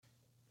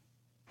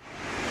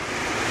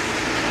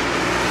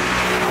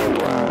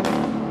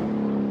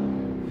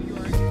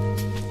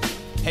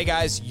Hey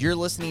guys, you're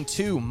listening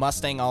to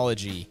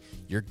Mustangology,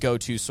 your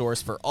go-to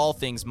source for all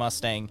things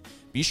Mustang.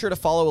 Be sure to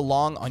follow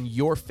along on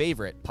your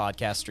favorite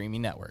podcast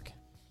streaming network.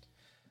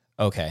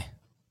 Okay,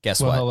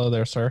 guess what? Hello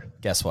there, sir.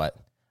 Guess what?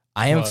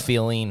 I am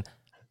feeling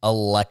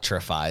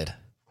electrified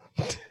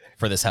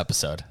for this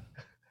episode.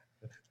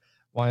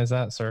 Why is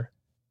that, sir?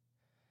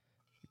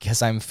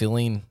 Because I'm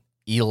feeling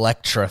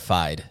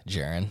electrified,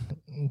 Jaron.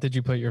 Did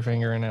you put your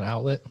finger in an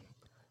outlet?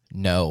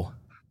 No.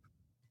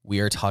 We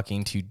are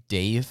talking to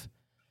Dave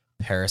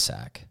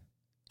Pericak,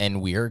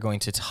 and we are going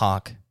to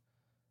talk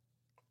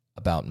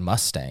about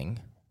Mustang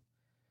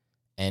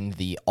and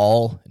the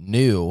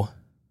all-new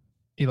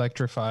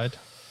Electrified.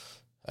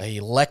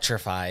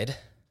 Electrified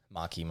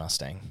Mach-E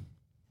Mustang.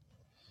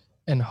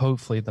 And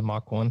hopefully the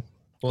Mach 1.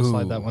 We'll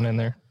slide that one in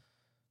there.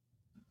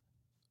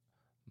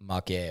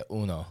 Mach-E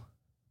Uno.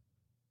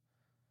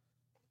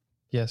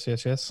 Yes.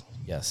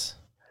 Yes.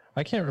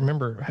 I can't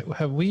remember.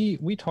 Have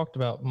we talked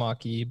about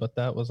Mach-E, but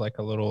that was like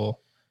a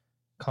little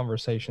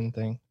conversation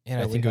thing.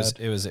 Yeah, I think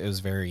it was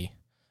very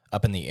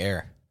up in the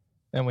air.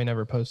 And we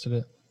never posted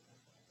it.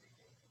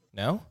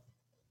 No?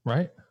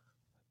 Right?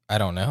 I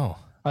don't know.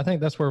 I think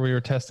that's where we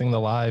were testing the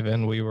live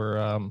and we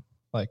were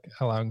like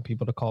allowing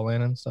people to call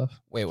in and stuff.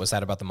 Wait, was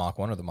that about the Mach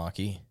 1 or the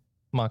Mach-E?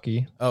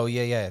 Mach-E. Oh,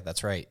 yeah,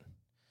 that's right.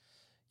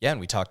 Yeah, and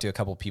we talked to a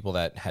couple people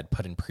that had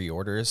put in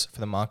pre-orders for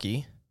the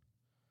Mach-E.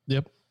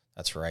 Yep.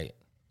 That's right.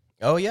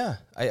 Oh, yeah,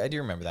 I do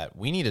remember that.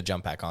 We need to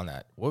jump back on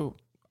that. Whoa,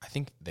 I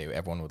think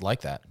everyone would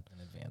like that in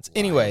advance.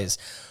 Anyways,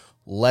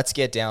 let's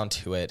get down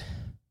to it.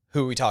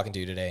 Who are we talking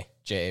to today,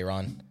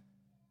 J.A.Ron?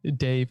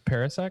 Dave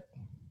Pericak.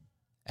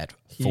 At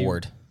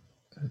Ford.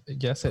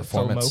 Yes, at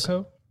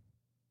Fomoco.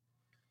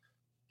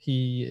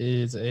 He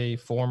is a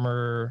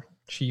former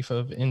chief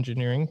of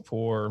engineering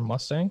for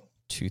Mustang.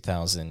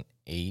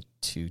 2008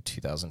 to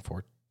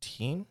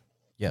 2014?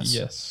 Yes.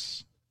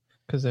 Yes.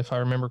 Because if I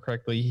remember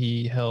correctly,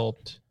 he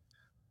helped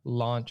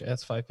launch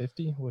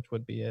S550, which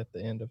would be at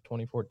the end of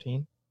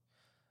 2014.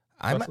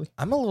 I'm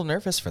a little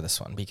nervous for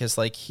this one because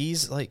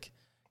he's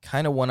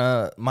kind of one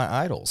of my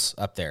idols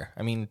up there.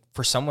 I mean,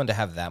 for someone to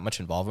have that much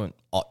involvement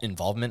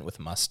with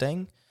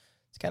Mustang,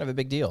 it's kind of a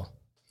big deal.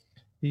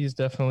 He's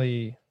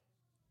definitely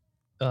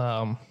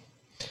I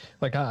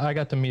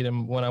got to meet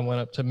him when I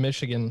went up to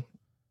Michigan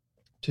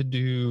to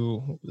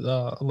do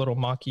a little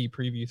Mach-E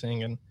preview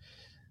thing, and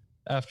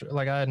after,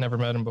 I had never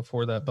met him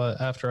before that,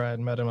 but after I had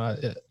met him,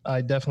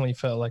 I definitely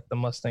felt like the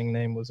Mustang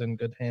name was in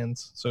good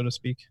hands, so to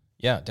speak.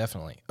 Yeah,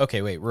 definitely.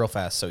 Okay, wait, real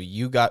fast. So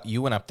you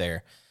went up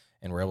there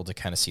and were able to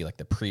kind of see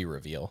the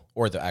pre-reveal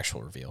or the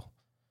actual reveal?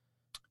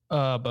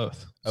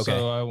 Both. Okay.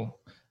 So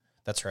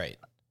that's right.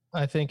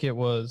 I think it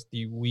was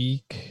a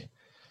week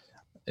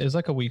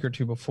or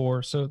two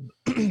before. So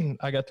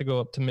I got to go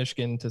up to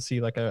Michigan to see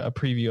a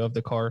preview of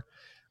the car.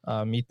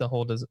 Meet the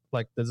whole the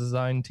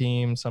design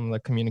team, some of the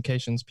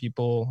communications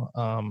people,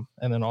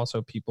 and then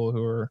also people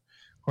who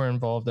are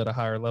involved at a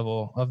higher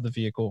level of the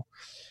vehicle,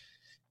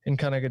 and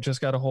kind of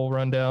just got a whole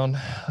rundown.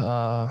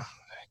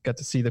 Got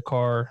to see the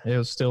car. It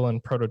was still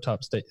in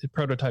prototype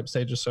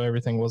stages, so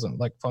everything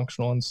wasn't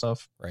functional and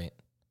stuff. Right.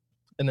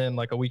 And then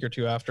a week or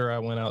two after, I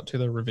went out to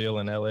the reveal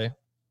in LA.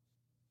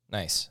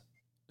 Nice.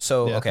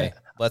 So yeah, okay,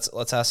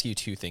 let's ask you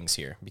two things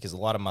here, because a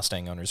lot of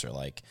Mustang owners are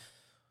like,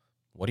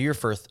 what are your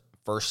first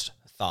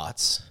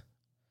thoughts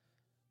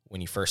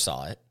when you first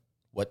saw it?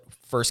 What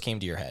first came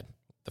to your head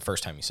the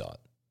first time you saw it?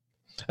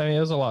 I mean,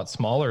 it was a lot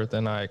smaller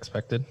than I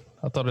expected.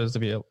 I thought it was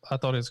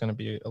going to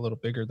be a little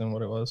bigger than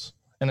what it was,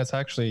 and it's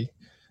actually,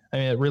 I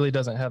mean, it really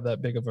doesn't have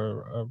that big of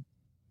a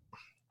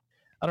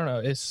I don't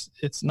know.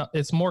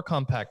 It's more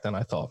compact than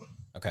I thought.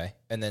 Okay,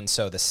 and then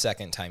so the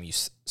second time you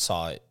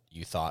saw it,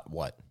 you thought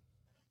what?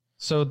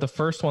 So the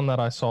first one that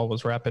I saw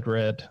was Rapid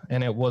Red,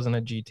 and it wasn't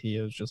a GT.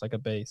 It was just a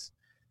base.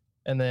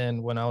 And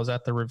then when I was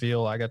at the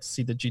reveal, I got to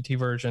see the GT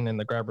version in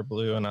the Grabber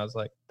Blue, and I was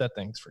like, that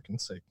thing's freaking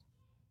sick.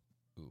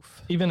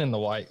 Oof. Even in the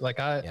white.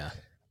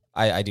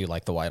 I do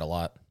like the white a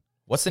lot.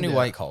 What's the new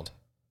white called?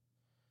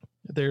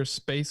 There's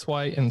Space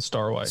White and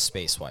Star White.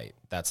 Space White.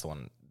 That's the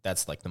one.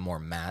 That's the more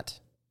matte.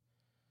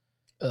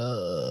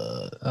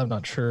 I'm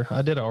not sure.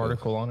 I did an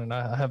article on it.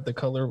 I have the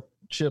color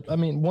chip. I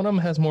mean, one of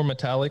them has more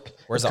metallic.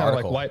 Where's it's the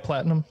article? White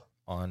platinum.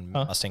 On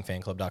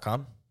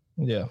MustangFanClub.com?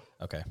 Yeah.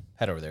 Okay.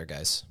 Head over there,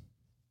 guys.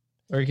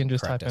 Or you can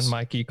just type in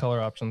Mach-E color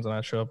options and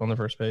I show up on the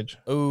first page.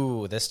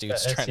 Ooh, this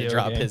dude's trying to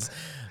drop his...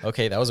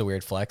 Okay, that was a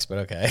weird flex, but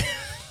okay.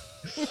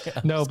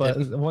 No,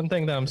 but one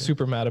thing that I'm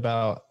super mad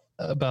about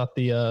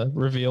the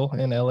reveal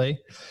in LA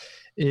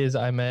is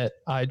I met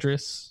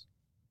Idris,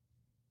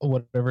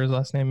 whatever his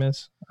last name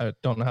is. I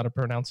don't know how to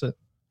pronounce it.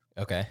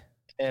 Okay.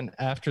 And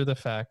after the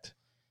fact,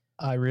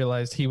 I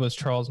realized he was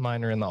Charles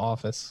Minor in The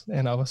Office,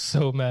 and I was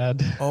so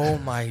mad. Oh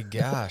my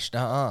gosh.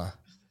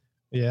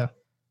 Yeah.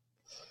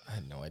 I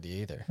had no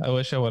idea either. I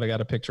wish I would have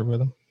got a picture with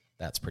him.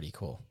 That's pretty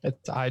cool.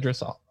 It's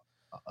Idris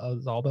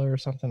Zalba or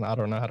something. I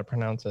don't know how to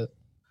pronounce it.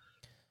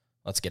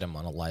 Let's get him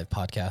on a live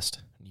podcast.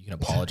 You can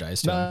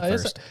apologize to him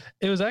first.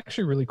 It was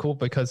actually really cool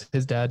because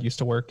his dad used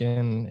to work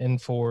in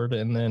Ford,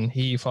 and then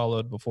he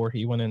followed before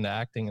he went into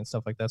acting and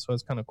stuff like that. So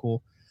it's kind of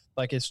cool.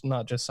 like it's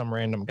not just some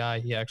random guy.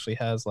 He actually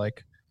has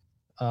like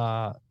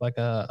a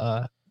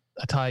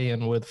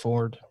tie-in with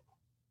Ford.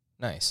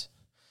 Nice.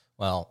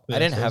 Well, Yeah, I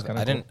didn't so it's have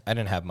kinda cool. I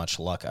didn't have much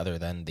luck other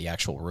than the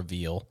actual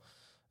reveal.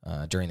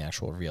 During the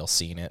actual reveal,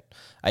 seeing it,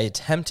 I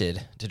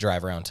attempted to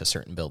drive around to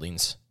certain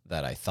buildings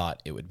that I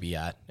thought it would be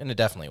at, and it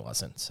definitely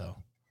wasn't. So,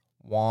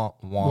 What,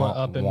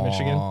 up in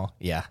Michigan?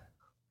 yeah.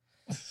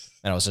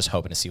 And I was just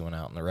hoping to see one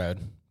out on the road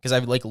because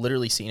I've like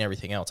literally seen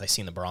everything else. I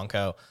seen the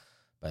Bronco,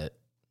 but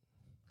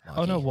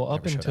Oh no, well, up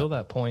never showed until up.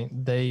 that point,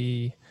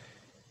 it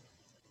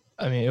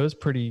was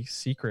pretty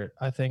secret.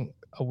 I think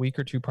a week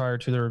or two prior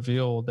to the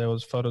reveal, there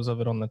was photos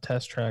of it on the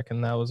test track,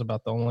 and that was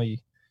about the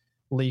only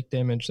leaked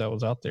image that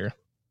was out there.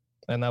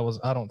 And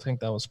I don't think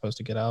that was supposed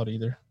to get out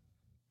either.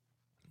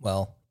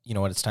 Well, you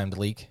know what? It's time to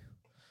leak.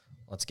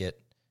 Let's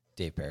get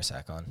Dave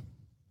Pericak on.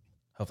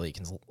 Hopefully, he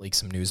can leak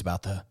some news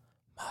about the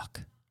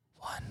Mach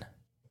 1.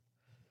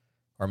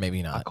 Or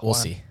maybe not. Mach We'll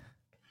 1. see.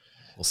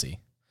 We'll see.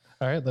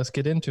 All right, let's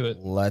get into it.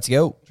 Let's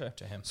go.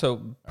 To him.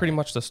 So pretty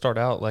much to start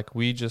out, like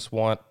we just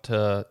want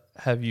to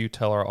have you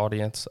tell our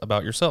audience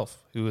about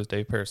yourself. Who is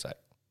Dave Pericak?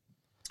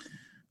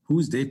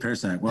 Who's Dave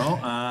Pericak? Well,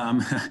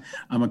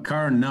 I'm a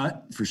car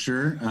nut for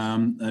sure.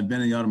 I've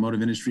been in the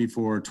automotive industry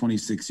for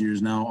 26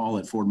 years now, all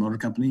at Ford Motor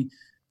Company.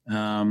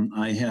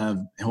 I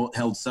have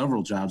held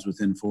several jobs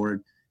within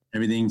Ford,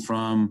 everything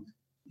from,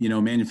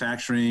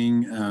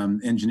 manufacturing,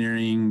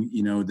 engineering,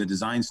 the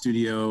design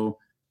studio,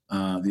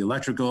 the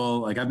electrical.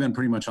 Like I've been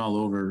pretty much all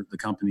over the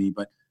company,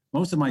 but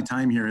most of my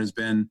time here has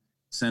been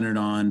centered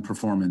on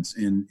performance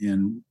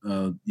and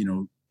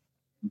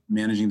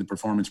managing the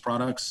performance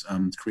products,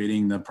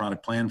 creating the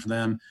product plan for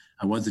them.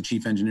 I was the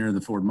chief engineer of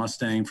the Ford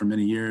Mustang for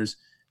many years,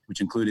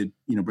 which included,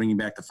 bringing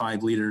back the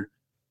 5-liter,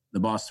 the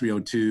Boss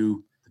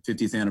 302, the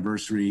 50th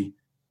anniversary.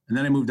 And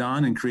then I moved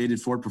on and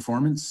created Ford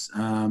Performance,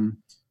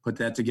 put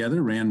that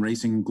together, ran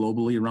racing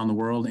globally around the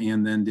world,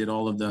 and then did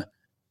all of the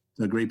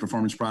great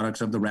performance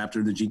products of the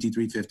Raptor, the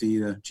GT350,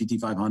 the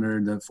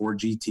GT500, the Ford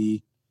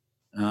GT.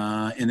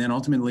 And then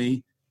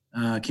ultimately,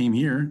 came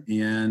here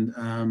and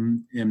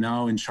am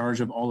now in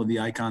charge of all of the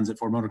icons at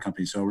Ford Motor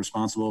Company. So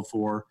responsible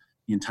for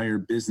the entire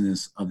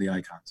business of the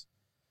icons.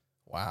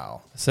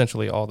 Wow.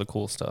 Essentially all the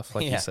cool stuff,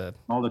 like you said.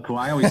 All the cool.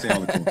 I always say all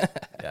the cool.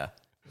 Yeah.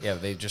 Yeah.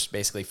 They just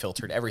basically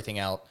filtered everything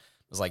out.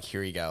 It was like,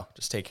 here you go.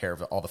 Just take care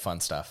of all the fun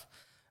stuff.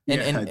 And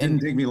it didn't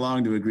take me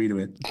long to agree to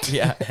it.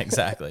 Yeah,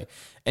 exactly.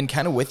 And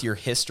kind of with your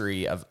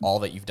history of all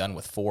that you've done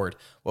with Ford,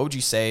 what would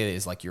you say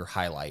is like your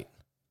highlight?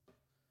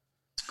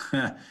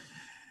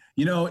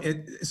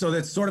 So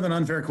that's sort of an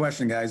unfair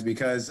question, guys,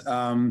 because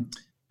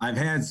I've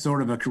had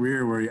sort of a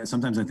career where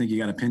sometimes I think you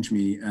got to pinch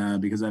me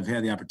because I've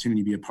had the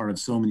opportunity to be a part of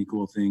so many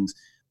cool things.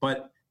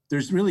 But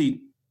there's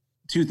really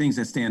two things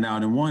that stand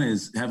out. And one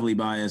is heavily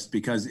biased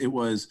because it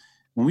was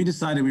when we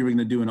decided we were going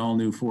to do an all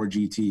new Ford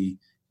GT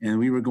and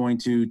we were going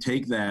to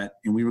take that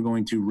and we were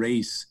going to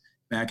race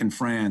back in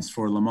France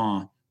for Le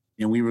Mans.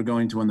 And we were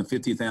going to, on the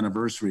 50th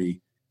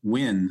anniversary,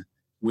 win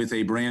with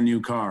a brand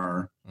new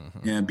car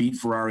and beat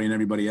Ferrari and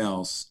everybody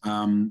else.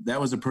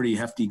 That was a pretty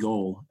hefty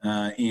goal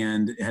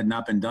and it had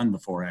not been done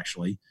before,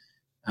 actually.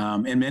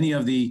 And many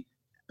of the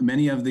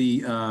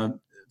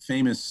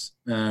famous,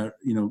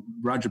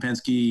 Roger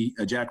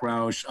Penske, Jack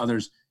Roush,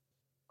 others,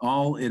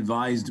 all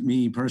advised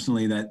me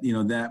personally that,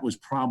 that was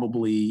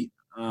probably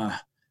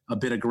a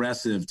bit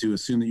aggressive to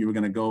assume that you were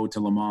going to go to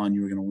Le Mans and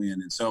you were going to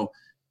win. And so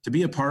to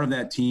be a part of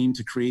that team,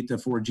 to create the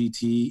Ford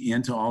GT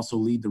and to also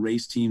lead the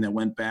race team that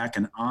went back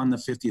and on the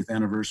 50th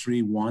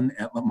anniversary won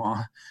at Le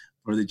Mans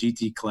for the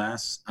GT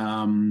class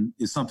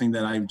is something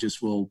that I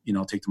just will,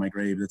 take to my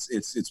grave. It's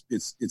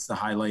the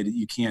highlight.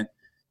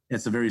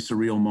 It's a very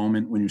surreal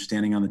moment when you're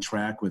standing on the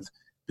track with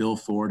Bill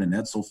Ford and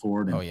Edsel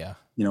Ford. And, oh yeah.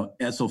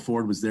 Edsel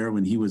Ford was there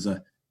when he was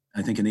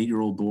I think an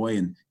 8-year-old boy.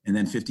 And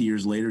then 50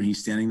 years later, he's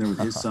standing there with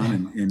his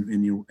son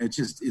and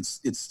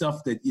it's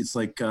stuff that it's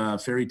like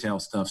fairy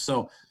tale stuff.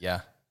 So yeah.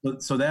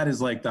 So that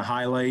is like the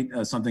highlight,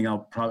 something I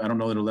don't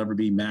know that it'll ever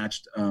be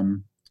matched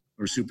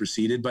or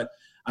superseded. But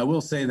I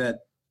will say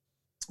that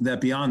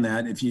beyond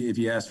that, if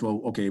you ask,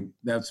 well, okay,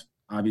 that's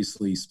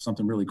obviously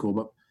something really cool.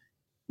 But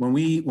when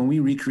we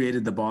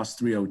recreated the Boss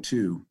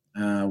 302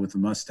 with the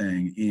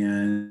Mustang,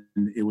 and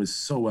it was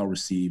so well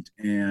received,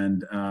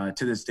 and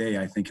to this day,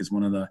 I think is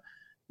one of the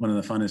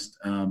funnest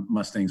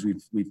Mustangs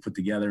we've put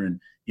together. And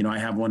I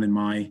have one in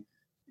my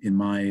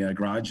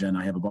garage, and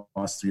I have a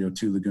Boss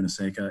 302 Laguna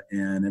Seca,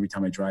 and every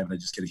time I drive it, I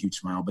just get a huge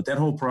smile. But that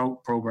whole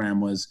program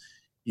was,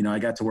 I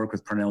got to work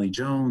with Parnelli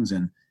Jones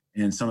and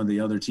some of the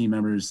other team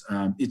members.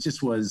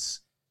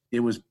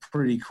 It was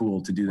pretty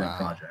cool to do that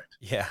project.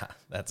 Yeah,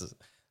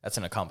 that's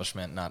an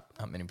accomplishment not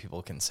many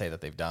people can say that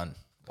they've done.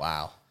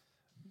 Wow.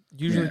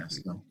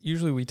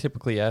 Usually we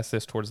typically ask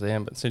this towards the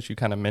end, but since you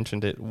kind of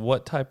mentioned it,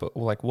 what type of,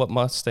 what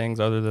Mustangs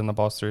other than the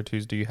Boss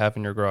 302s do you have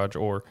in your garage,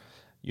 or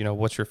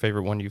what's your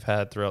favorite one you've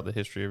had throughout the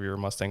history of your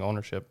Mustang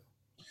ownership?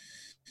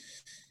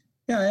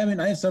 Yeah,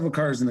 I have several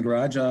cars in the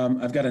garage.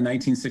 I've got a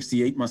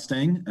 1968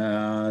 Mustang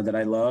that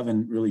I love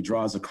and really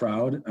draws a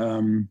crowd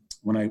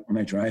when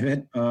I drive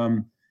it.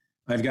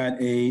 I've got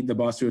the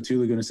Boss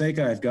 202 Laguna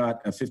Seca. I've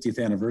got a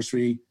 50th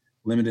anniversary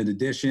limited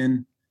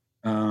edition,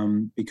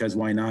 because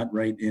why not,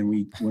 right? And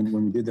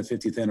when we did the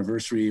 50th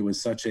anniversary, it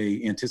was such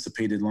a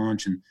anticipated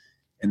launch, and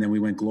then we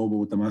went global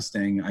with the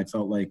Mustang. I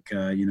felt like,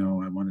 I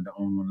wanted to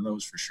own one of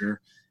those for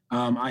sure.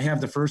 I have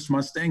the first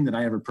Mustang that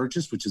I ever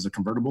purchased, which is a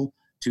convertible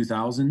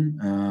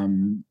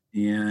 2000.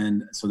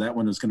 And so that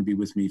one is going to be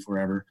with me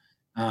forever.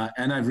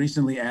 And I've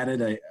recently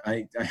added,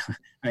 I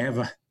have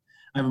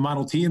a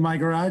Model T in my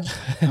garage.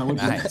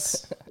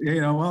 Nice.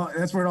 Well,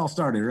 that's where it all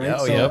started, right?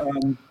 Oh, so,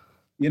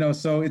 yep.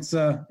 So it's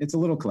a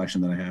little collection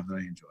that I have that I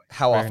enjoy.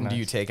 How often do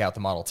you take out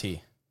the Model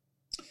T?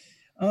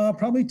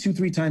 Probably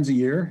 2-3 times a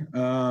year.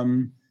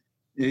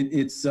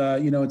 It's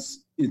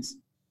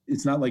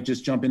not like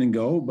just jump in and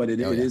go, but it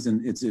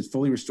isn't. It's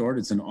fully restored.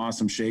 It's in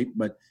awesome shape.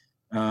 But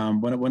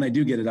when I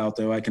do get it out,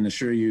 though, I can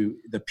assure you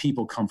the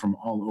people come from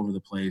all over the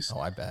place. Oh,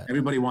 I bet.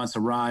 Everybody wants a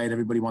ride.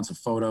 Everybody wants a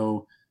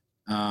photo.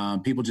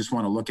 People just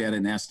want to look at it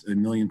and ask a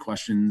million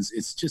questions.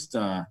 It's just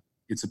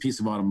it's a piece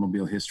of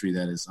automobile history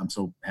I'm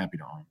so happy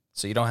to own.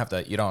 So you don't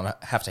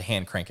have to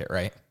hand crank it,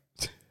 right?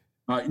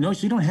 No,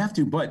 so you don't have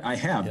to, but I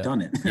have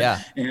done it.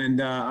 Yeah.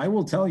 And I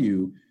will tell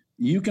you,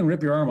 you can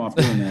rip your arm off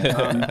doing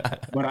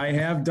that. But I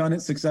have done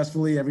it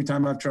successfully every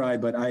time I've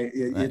tried. But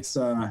it's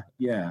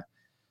yeah.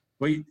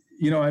 But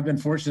I've been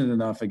fortunate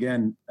enough.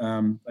 Again,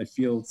 I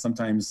feel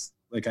sometimes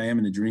like I am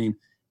in a dream.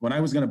 When I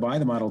was going to buy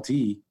the Model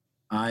T,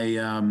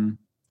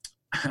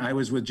 I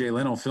was with Jay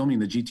Leno filming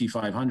the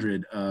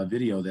GT500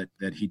 video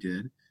that he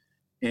did,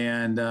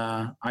 and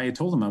I had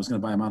told him I was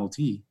going to buy a Model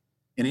T,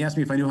 and he asked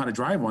me if I knew how to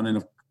drive one,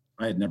 and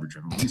I had never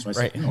driven one, so I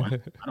said,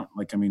 I don't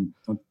like. I mean,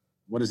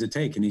 what does it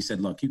take? And he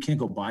said, look, you can't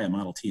go buy a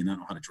Model T and not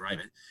know how to drive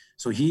it.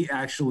 So he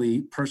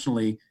actually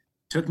personally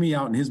took me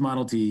out in his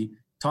Model T,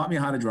 taught me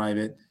how to drive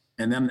it.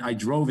 And then I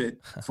drove it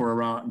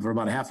for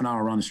about a half an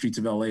hour around the streets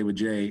of LA with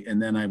Jay.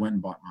 And then I went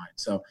and bought mine.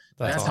 So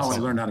that's awesome. How I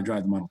learned how to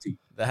drive the Model T.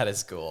 That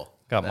is cool.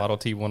 Got Model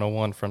T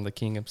 101 from the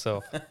king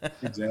himself.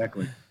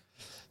 Exactly.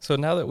 So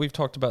now that we've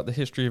talked about the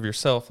history of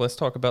yourself, let's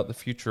talk about the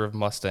future of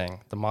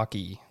Mustang, the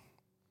Mach-E.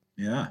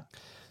 Yeah.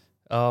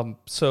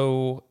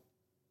 So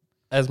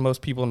as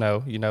most people know,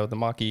 the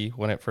Mach-E,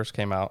 when it first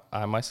came out,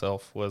 I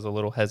myself was a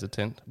little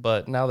hesitant.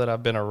 But now that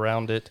I've been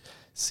around it,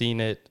 seen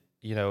it,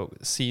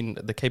 seen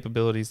the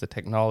capabilities, the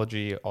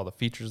technology, all the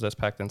features that's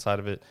packed inside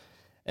of it,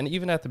 and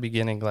even at the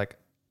beginning, like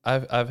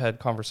I've had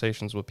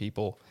conversations with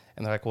people,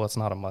 and they're like, well, it's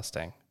not a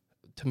Mustang.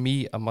 To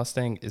me, a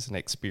Mustang is an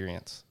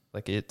experience.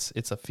 Like it's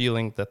a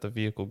feeling that the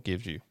vehicle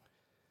gives you.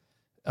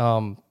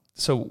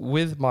 So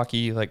with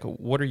Mach-E, like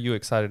what are you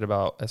excited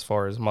about as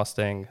far as the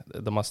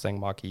Mustang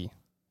Mach-E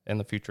and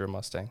the future of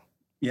Mustang?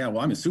 Yeah,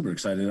 well, I'm super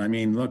excited. I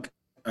mean, look,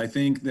 I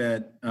think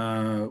that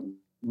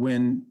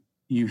when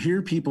you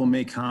hear people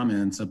make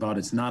comments about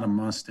it's not a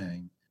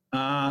Mustang,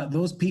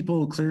 those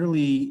people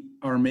clearly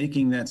are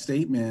making that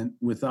statement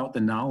without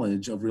the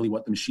knowledge of really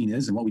what the machine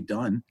is and what we've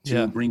done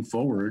to bring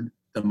forward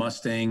the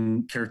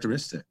Mustang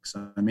characteristics.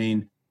 I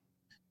mean,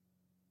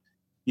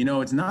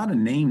 it's not a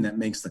name that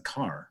makes the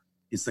car.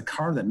 It's the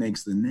car that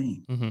makes the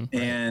name.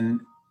 Mm-hmm.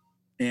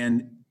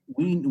 And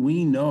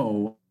we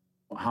know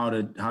how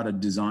to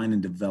design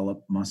and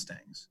develop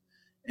Mustangs.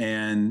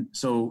 And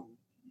so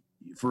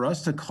for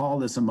us to call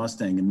this a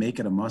Mustang and make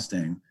it a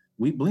Mustang,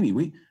 believe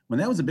me, when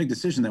that was a big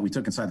decision that we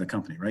took inside the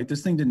company, right?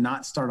 This thing did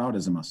not start out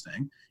as a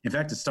Mustang. In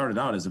fact, it started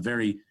out as a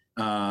very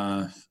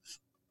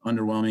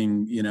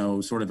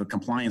underwhelming, sort of a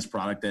compliance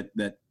product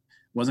that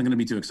wasn't going to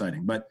be too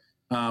exciting. But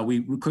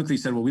we quickly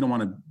said, well, we don't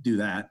want to do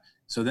that.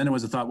 So then it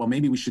was a thought, well,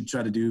 maybe we should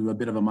try to do a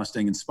bit of a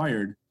Mustang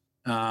inspired.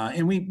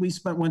 And we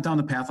went down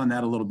the path on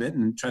that a little bit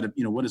and tried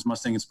to, what does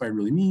Mustang inspired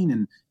really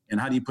mean? And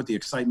how do you put the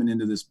excitement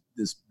into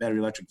this battery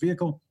electric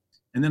vehicle?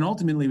 And then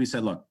ultimately we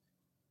said, look,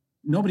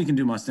 nobody can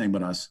do Mustang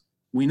but us.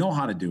 We know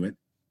how to do it.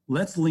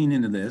 Let's lean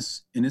into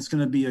this. And it's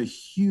going to be a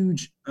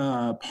huge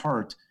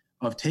part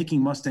of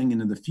taking Mustang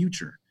into the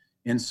future.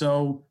 And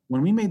so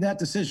when we made that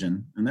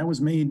decision, and that was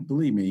made,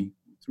 believe me,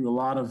 through a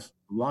lot of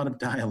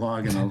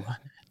dialogue and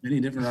many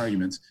different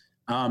arguments,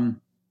 when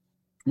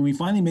we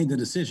finally made the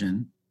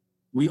decision,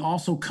 we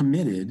also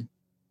committed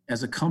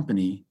as a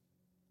company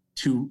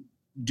to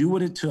do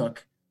what it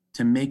took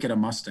to make it a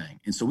Mustang.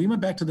 And so we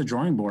went back to the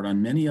drawing board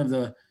on many of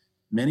the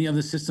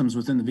systems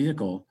within the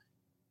vehicle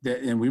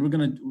and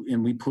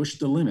we pushed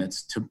the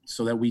limits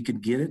so that we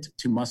could get it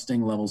to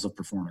Mustang levels of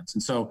performance.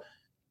 And so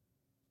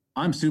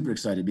I'm super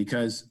excited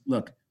because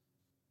look,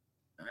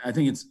 I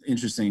think it's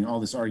interesting, all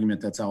this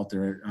argument that's out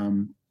there.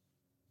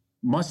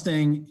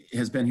 Mustang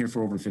has been here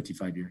for over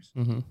 55 years.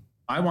 Mm-hmm.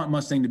 I want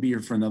Mustang to be here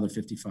for another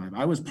 55.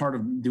 I was part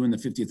of doing the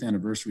 50th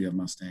anniversary of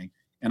Mustang.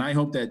 And I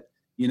hope that,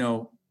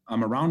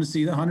 I'm around to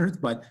see the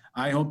 100th, but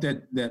I hope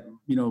that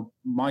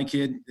my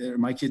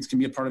kids can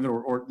be a part of it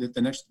or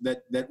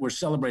that we're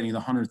celebrating the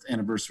 100th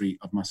anniversary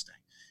of Mustang.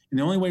 And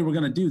the only way we're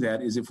going to do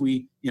that is if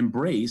we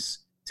embrace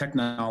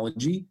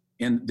technology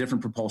and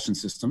different propulsion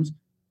systems,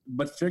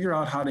 but figure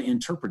out how to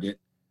interpret it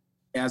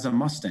as a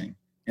Mustang.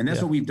 And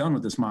that's what we've done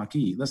with this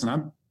Mach-E.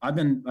 Listen, I've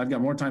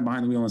got more time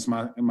behind the wheel on this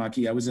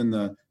Mach-E. I was in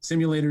the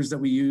simulators that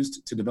we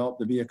used to develop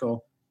the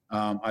vehicle.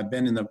 I've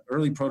been in the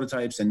early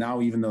prototypes, and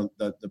now even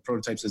the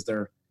prototypes as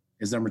they're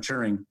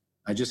maturing.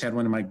 I just had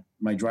one in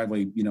my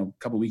driveway, a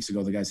couple of weeks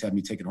ago. The guys had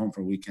me take it home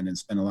for a weekend and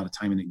spend a lot of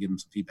time in it and give them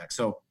some feedback.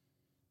 So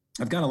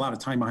I've got a lot of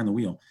time behind the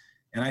wheel,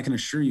 and I can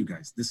assure you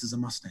guys, this is a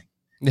Mustang,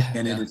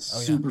 and it is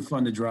super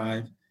fun to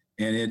drive.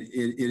 And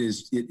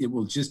it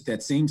will just,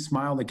 that same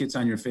smile that gets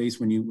on your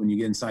face when you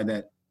get inside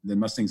the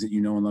Mustangs that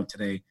you know and love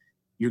today,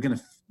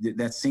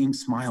 that same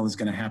smile is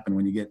gonna happen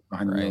when you get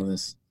behind the wheel of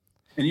this.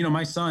 And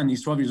my son,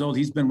 he's 12 years old.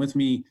 He's been with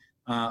me.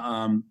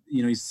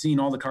 He's seen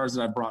all the cars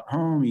that I brought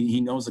home.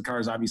 He knows the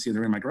cars. Obviously,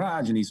 they're in my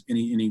garage, and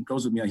he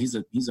goes with me. He's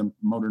a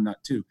motor nut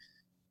too.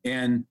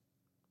 And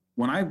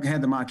when I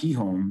had the Mach-E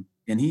home,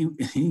 and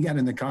he got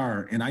in the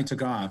car, and I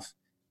took off,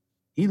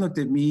 he looked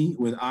at me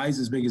with eyes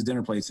as big as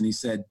dinner plates, and he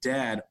said,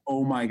 "Dad,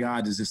 oh my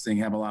God, does this thing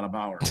have a lot of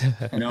power?"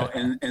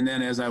 And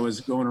then as I was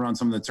going around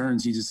some of the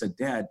turns, he just said,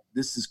 "Dad,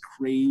 this is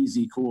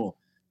crazy cool."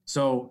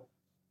 So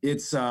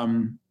it's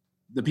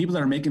the people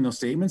that are making those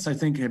statements, I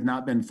think, have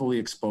not been fully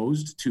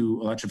exposed to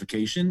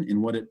electrification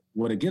and what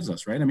it gives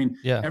us, right? I mean,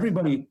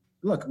 everybody,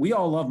 look, we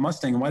all love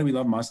Mustang. And why do we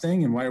love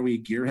Mustang? And why are we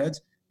gearheads?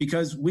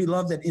 Because we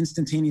love that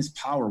instantaneous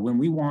power when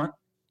we want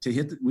to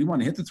hit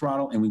the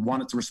throttle, and we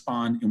want it to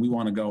respond, and we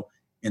want to go.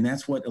 And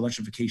that's what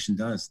electrification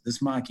does. This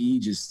Mach-E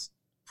just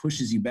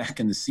pushes you back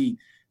in the seat.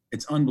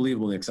 It's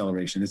unbelievable, the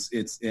acceleration.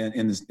 It's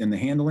in the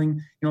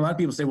handling. A lot of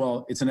people say,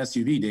 well, it's an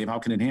SUV, Dave. How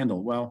can it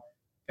handle? Well,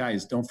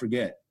 guys, don't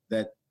forget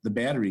that the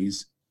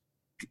batteries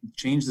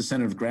change the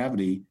center of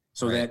gravity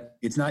so that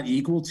it's not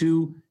equal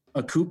to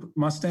a coupe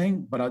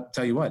Mustang, but I'll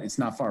tell you what, it's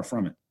not far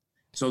from it.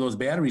 So those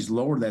batteries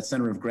lower that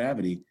center of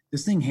gravity.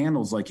 This thing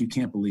handles like you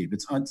can't believe.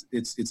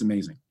 It's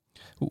amazing.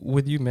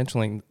 With you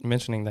mentioning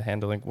the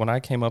handling, when I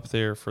came up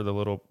there for the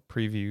little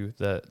preview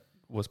that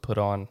was put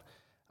on,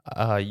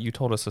 you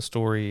told us a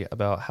story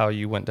about how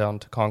you went down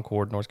to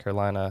Concord, North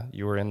Carolina.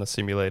 You were in the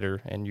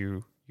simulator, and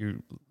you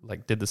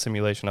like did the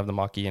simulation of the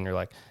Mach-E, and you're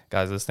like,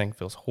 guys, this thing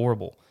feels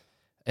horrible.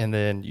 And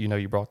then,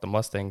 you brought the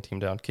Mustang team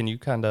down. Can you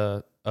kind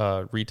of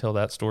retell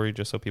that story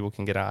just so people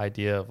can get an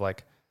idea of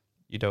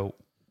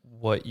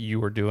what you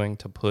were doing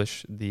to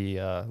push the,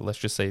 let's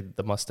just say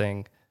the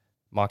Mustang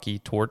Mach-E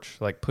torch,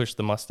 like push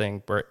the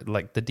Mustang,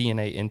 like the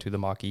DNA into the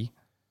Mach-E?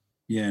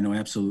 Yeah, no,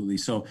 absolutely.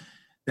 So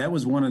that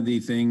was one of the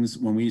things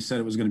when we said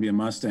it was going to be a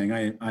Mustang,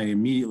 I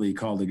immediately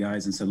called the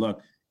guys and said,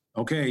 look,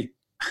 okay,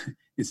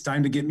 it's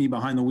time to get me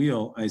behind the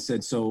wheel. I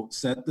said, so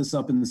set this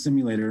up in the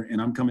simulator,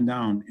 and I'm coming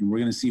down, and we're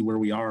going to see where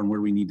we are and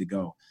where we need to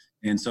go.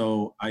 And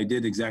so I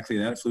did exactly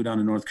that. I flew down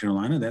to North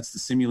Carolina. That's the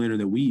simulator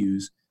that we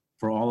use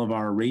for all of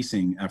our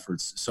racing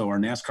efforts. So our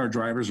NASCAR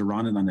drivers are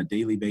on it on a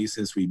daily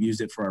basis. We've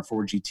used it for our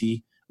Ford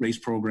GT race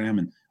program,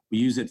 and we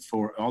use it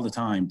for all the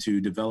time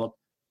to develop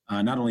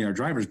not only our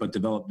drivers, but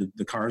develop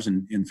the cars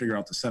and figure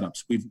out the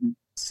setups. We've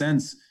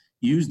since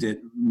used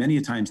it many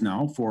a times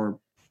now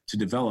to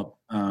develop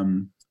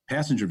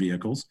passenger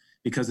vehicles,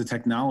 because the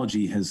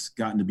technology has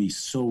gotten to be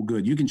so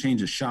good. You can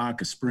change a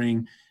shock, a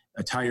spring,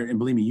 a tire, and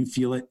believe me, you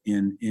feel it,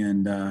 and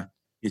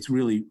it's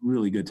really,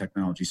 really good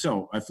technology.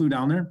 So I flew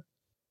down there,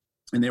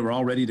 and they were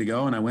all ready to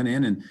go, and I went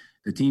in, and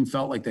the team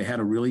felt like they had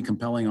a really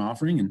compelling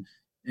offering,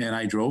 and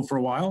I drove for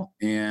a while,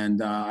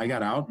 and I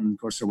got out, and of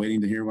course they're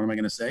waiting to hear what am I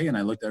going to say, and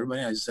I looked at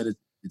everybody, and I just said,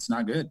 it's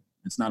not good.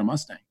 It's not a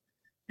Mustang.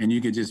 And you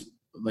could just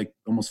like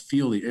almost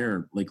feel the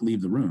air like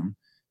leave the room,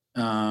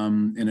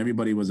 and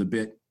everybody was a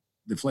bit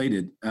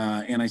deflated.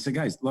 And I said,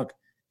 guys, look,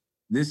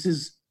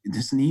 this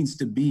needs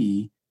to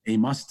be a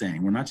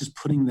Mustang. We're not just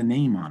putting the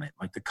name on it.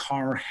 Like, the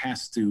car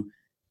has to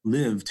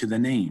live to the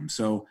name.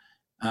 So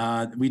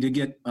we did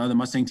get the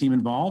Mustang team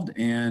involved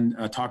and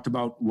talked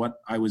about what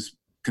I was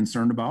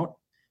concerned about.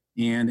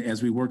 And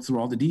as we worked through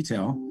all the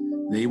detail,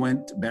 they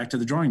went back to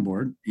the drawing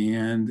board,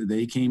 and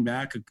they came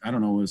back, I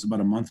don't know, it was about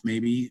a month,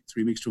 maybe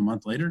 3 weeks to a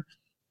month later.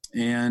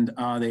 And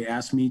they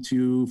asked me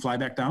to fly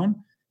back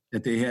down,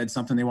 that they had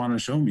something they wanted to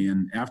show me.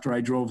 And after I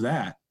drove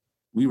that,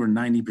 we were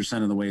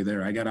 90% of the way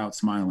there. I got out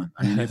smiling.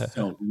 I mean, it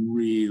felt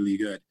really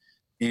good.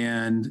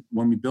 And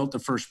when we built the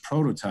first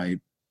prototype,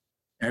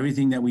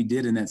 everything that we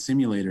did in that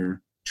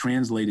simulator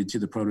translated to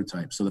the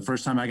prototype. So the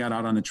first time I got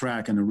out on the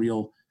track in a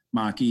real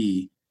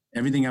Mach-E,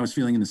 everything I was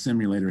feeling in the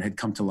simulator had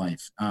come to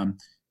life.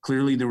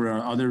 Clearly, there were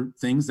other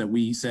things that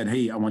we said,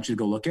 hey, I want you to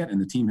go look at.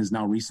 And the team has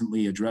now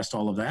recently addressed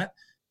all of that.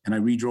 And I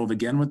redrove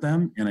again with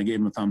them, and I gave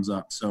them a thumbs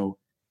up. So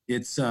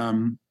it's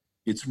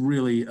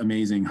really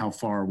amazing how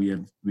far we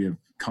have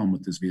come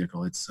with this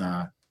vehicle.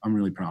 I'm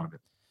really proud of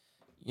it.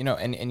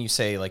 And you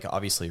say, like,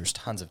 obviously there's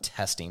tons of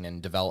testing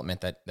and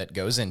development that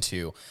goes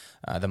into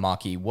the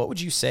Mach-E. What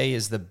would you say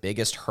is the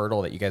biggest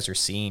hurdle that you guys are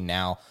seeing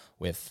now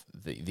with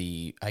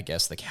the I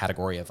guess the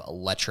category of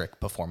electric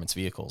performance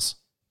vehicles?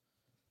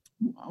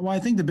 Well, I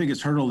think the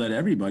biggest hurdle that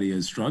everybody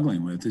is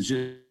struggling with is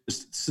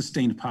just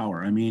sustained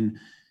power. I mean,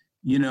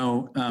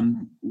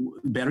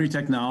 battery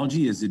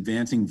technology is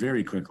advancing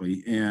very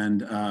quickly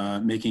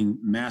and making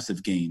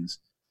massive gains.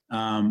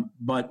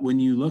 But when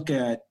you look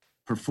at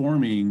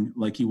performing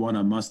like you want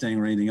a Mustang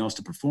or anything else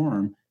to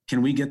perform.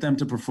 Can we get them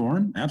to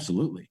perform?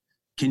 Absolutely.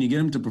 Can you get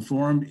them to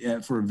perform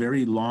for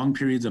very long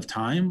periods of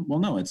time? Well,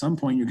 no, at some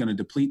point you're going to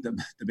deplete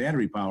the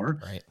battery power,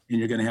 Right. and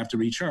you're going to have to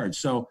recharge.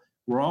 So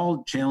we're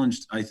all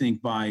challenged, I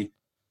think, by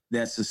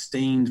that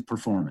sustained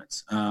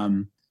performance.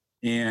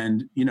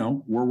 And,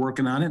 we're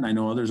working on it, and I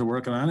know others are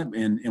working on it,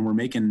 and we're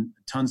making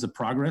tons of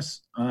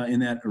progress in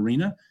that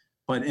arena.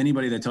 But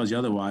anybody that tells you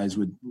otherwise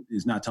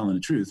is not telling the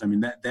truth. I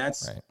mean,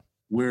 that's right.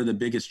 Where the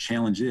biggest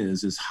challenge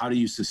is how do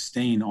you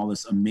sustain all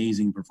this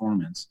amazing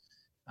performance,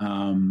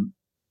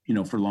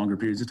 for longer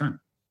periods of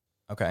time.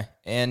 Okay.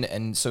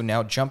 And so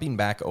now jumping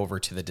back over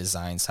to the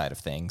design side of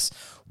things,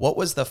 what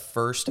was the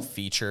first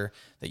feature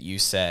that you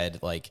said,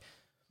 like,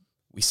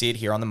 we see it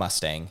here on the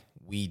Mustang,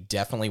 we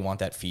definitely want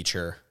that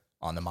feature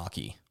on the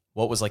Mach-E?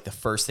 What was like the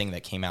first thing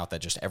that came out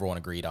that just everyone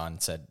agreed on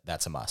and said,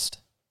 that's a must?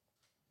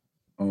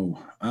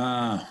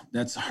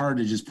 That's hard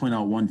to just point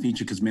out one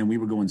feature because, man, we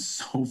were going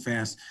so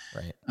fast,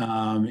 right?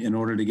 In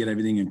order to get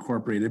everything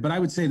incorporated. But I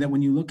would say that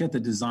when you look at the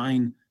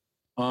design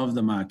of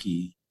the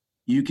Mach-E,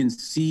 you can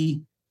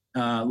see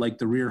like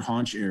the rear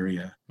haunch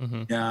area,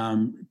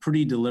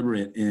 pretty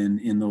deliberate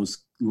in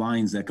those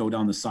lines that go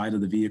down the side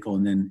of the vehicle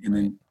and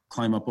then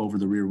climb up over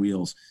the rear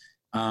wheels.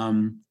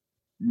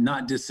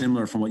 Not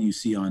dissimilar from what you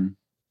see on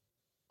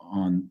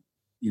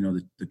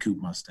the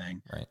coupe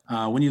Mustang. Right.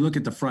 When you look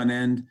at the front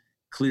end,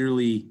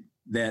 clearly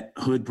that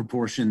hood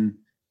proportion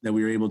that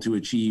we were able to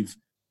achieve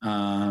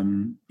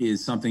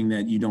is something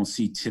that you don't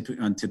see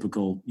on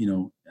typical,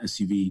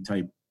 SUV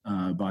type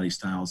body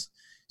styles.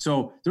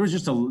 So there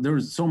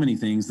was so many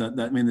things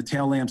the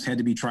tail lamps had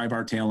to be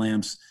tri-bar tail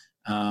lamps.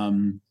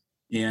 So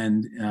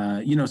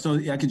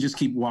I could just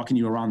keep walking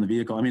you around the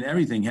vehicle. I mean,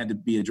 everything had to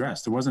be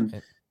addressed. There wasn't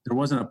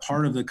a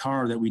part of the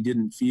car that we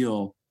didn't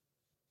feel.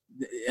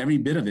 Every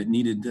bit of it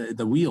needed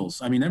the wheels.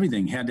 I mean,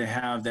 everything had to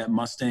have that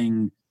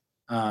Mustang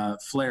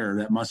flair,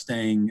 that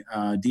Mustang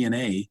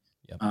DNA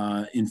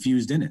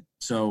infused in it.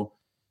 So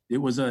it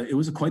was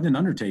quite an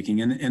undertaking.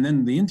 And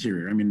then the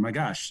interior. I mean, my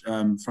gosh,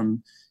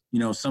 from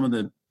some of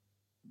the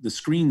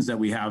screens that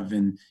we have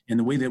and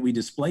the way that we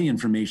display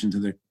information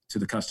to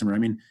the customer. I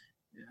mean,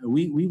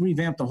 we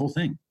revamped the whole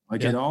thing.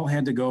 It all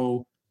had to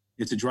go.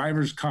 It's a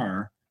driver's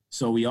car,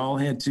 so we all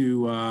had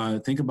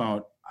to think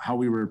about how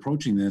we were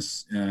approaching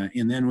this.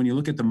 And then when you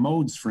look at the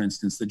modes, for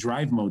instance, the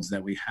drive modes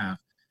that we have,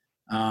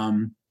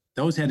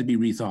 those had to be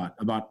rethought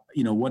about,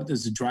 what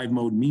does the drive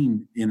mode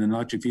mean in an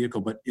electric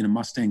vehicle, but in a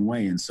Mustang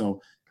way. And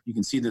so you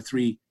can see the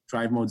 3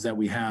 drive modes that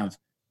we have.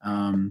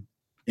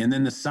 And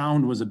then the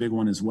sound was a big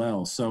one as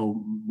well.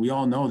 So we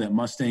all know that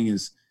Mustang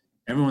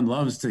everyone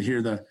loves to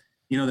hear the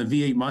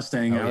V8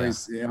 Mustang. I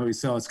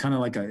always tell it's kind of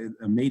like a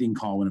mating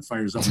call when it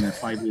fires up in that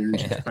 5-liter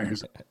engine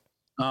fires up.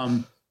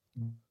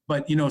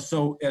 But,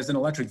 so as an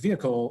electric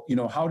vehicle,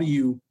 how do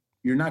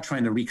you're not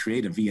trying to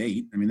recreate a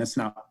V8. I mean, that's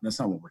not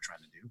what we're trying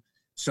to do.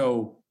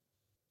 So,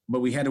 but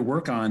we had to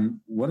work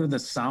on what are the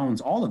sounds,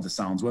 all of the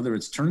sounds, whether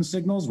it's turn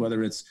signals,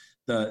 whether it's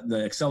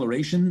the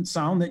acceleration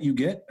sound that you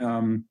get.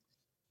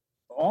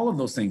 All of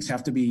those things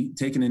have to be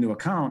taken into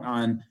account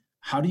on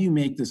how do you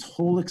make this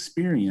whole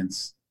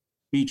experience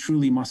be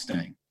truly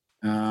Mustang.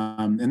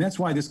 And that's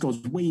why this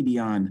goes way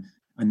beyond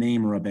a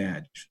name or a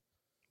badge.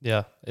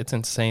 Yeah, it's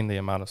insane the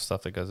amount of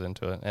stuff that goes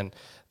into it. And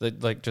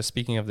just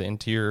speaking of the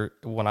interior,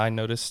 when I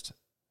noticed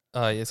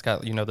it's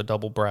got, the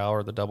double brow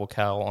or the double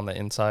cowl on the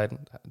inside,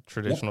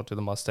 traditional to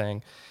the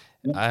Mustang.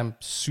 Yep. I'm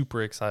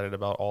super excited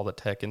about all the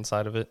tech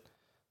inside of it.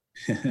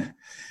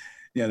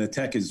 Yeah, the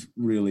tech is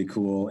really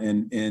cool.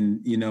 And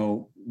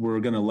we're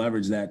going to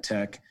leverage that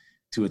tech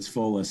to its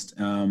fullest.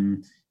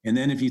 And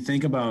then if you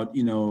think about,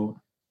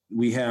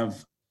 we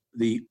have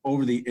the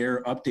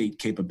over-the-air update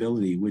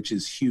capability, which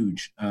is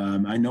huge.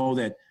 I know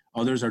that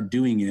others are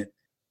doing it,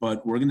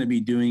 but we're going to be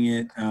doing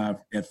it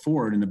at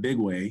Ford in a big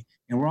way.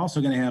 And we're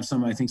also going to have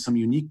some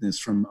uniqueness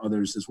from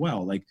others as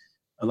well. Like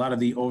a lot of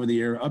the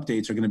over-the-air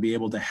updates are going to be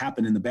able to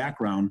happen in the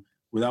background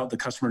without the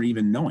customer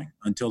even knowing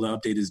until the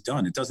update is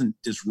done. It doesn't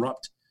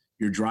disrupt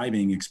your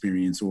driving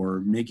experience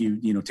or make you,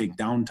 take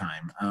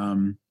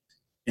downtime.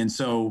 And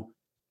so,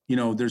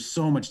 there's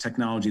so much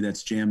technology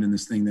that's jammed in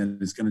this thing that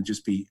is going to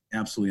just be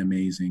absolutely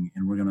amazing.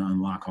 And we're going to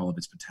unlock all of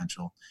its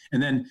potential.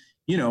 And then,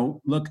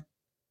 look,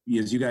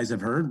 as you guys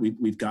have heard,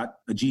 we've got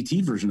a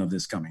GT version of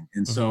this coming.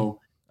 And so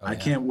I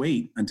can't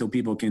wait until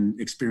people can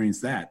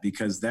experience that,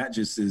 because that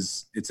just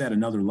it's at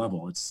another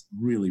level. It's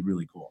really,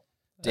 really cool.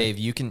 Dave,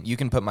 you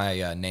can put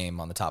my name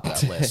on the top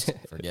of that list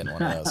for getting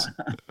one of those.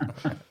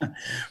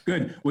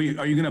 Good. Wait,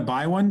 are you going to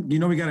buy one? We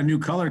got a new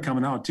color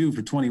coming out too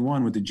for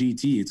 21 with the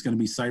GT. It's going to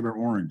be cyber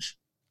orange.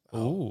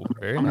 Oh,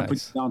 very I'm nice. going to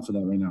put you down for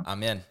that right now.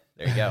 I'm in.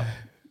 There you go.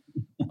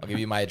 I'll give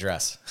you my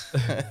address.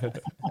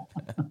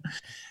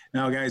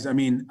 Now, guys, I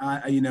mean,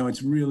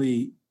 it's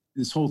really,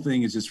 this whole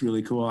thing is just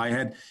really cool. I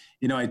had,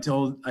 I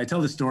tell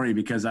the story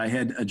because I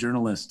had a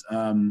journalist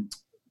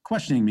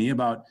questioning me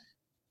about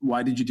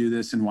why did you do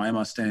this and why a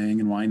Mustang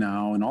and why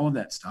now and all of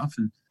that stuff.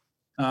 And,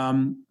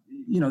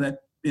 that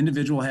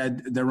individual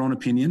had their own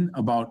opinion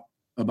about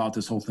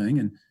this whole thing.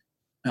 And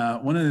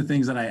one of the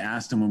things that I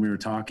asked him when we were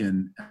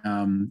talking,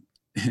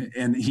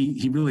 and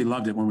he really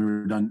loved it when we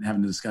were done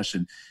having the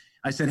discussion.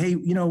 I said, hey,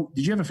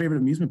 did you have a favorite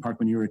amusement park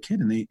when you were a kid?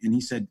 And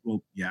he said,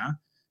 well, yeah.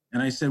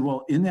 And I said,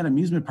 well, in that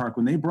amusement park,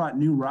 when they brought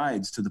new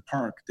rides to the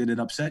park, did it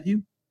upset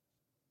you?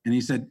 And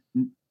he said,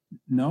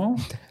 no.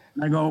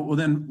 And I go, well,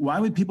 then why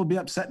would people be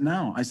upset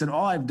now? I said,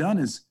 all I've done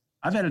is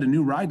I've added a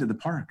new ride to the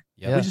park.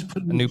 Yeah, we just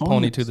put a new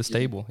pony to the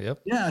stable. Yep.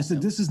 Yeah, I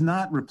said, this is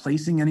not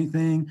replacing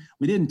anything.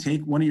 We didn't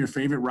take one of your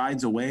favorite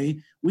rides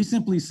away. We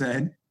simply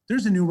said,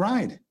 there's a new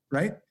ride,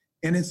 right?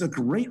 And it's a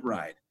great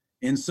ride.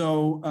 And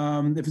so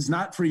if it's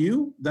not for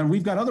you, then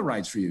we've got other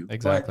rides for you.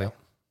 Exactly. But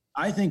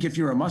I think if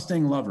you're a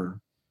Mustang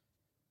lover,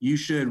 you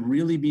should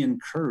really be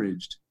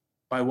encouraged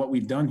by what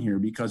we've done here,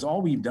 because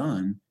all we've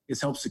done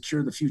is help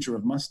secure the future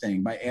of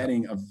Mustang by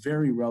adding a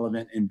very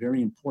relevant and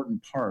very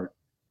important part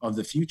of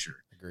the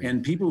future. Agreed.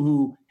 And people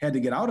who had to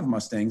get out of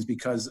Mustangs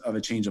because of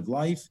a change of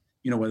life,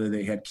 whether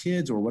they had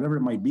kids or whatever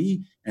it might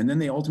be, and then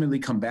they ultimately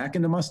come back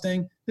into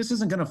Mustang, this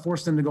isn't going to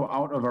force them to go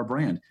out of our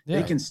brand.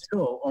 Yeah. They can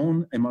still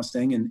own a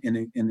Mustang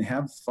and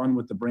have fun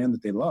with the brand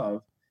that they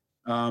love,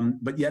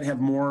 but yet have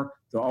more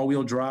the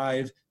all-wheel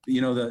drive,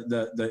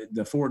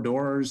 the four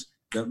doors,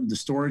 the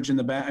storage in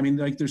the back. I mean,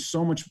 like, there's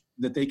so much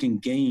that they can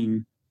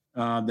gain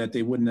that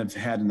they wouldn't have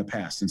had in the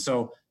past. And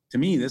so to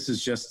me, this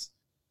is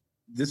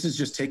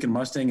just taking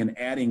Mustang and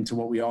adding to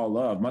what we all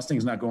love.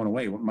 Mustang's not going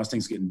away.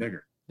 Mustang's getting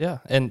bigger. Yeah,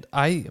 and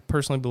I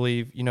personally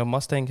believe,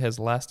 Mustang has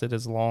lasted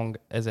as long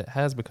as it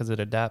has because it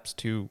adapts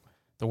to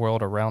the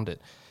world around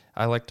it.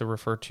 I like to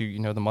refer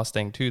to, the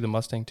Mustang 2. The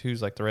Mustang 2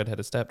 is like the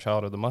redheaded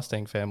stepchild of the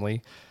Mustang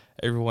family.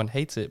 Everyone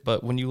hates it,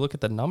 but when you look at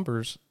the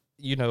numbers,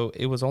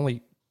 it was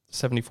only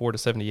 74 to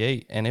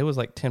 78, and it was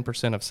like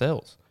 10% of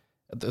sales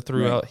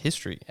throughout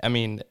history. I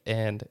mean,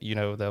 and,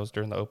 that was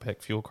during the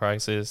OPEC fuel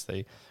crisis.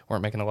 They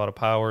weren't making a lot of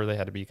power. They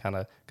had to be kind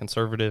of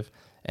conservative,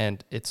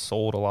 and it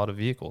sold a lot of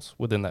vehicles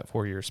within that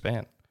 4-year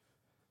span.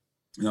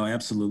 No,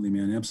 absolutely,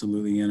 man.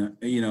 Absolutely. And,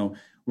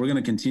 we're going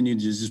to continue to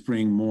just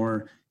bring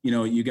more,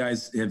 you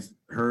guys have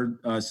heard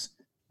us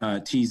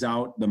tease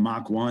out the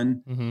Mach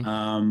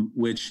 1,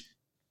 which,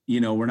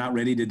 we're not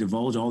ready to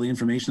divulge all the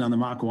information on the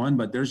Mach 1,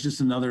 but there's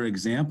just another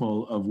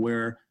example of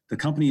where the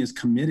company is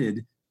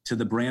committed to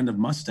the brand of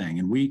Mustang.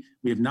 And we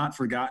have not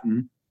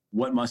forgotten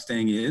what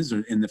Mustang is,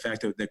 and the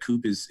fact that the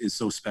coupe is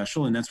so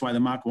special. And that's why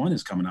the Mach 1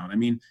 is coming out. I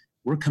mean,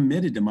 we're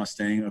committed to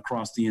Mustang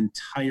across the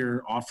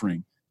entire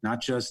offering, not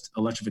just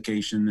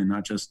electrification and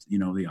not just,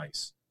 the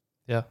ICE.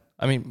 Yeah.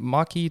 I mean,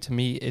 Mach-E, to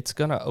me, it's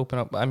going to open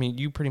up. I mean,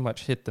 you pretty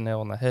much hit the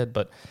nail on the head,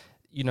 but,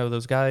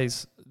 those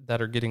guys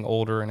that are getting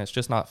older and it's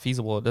just not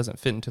feasible, it doesn't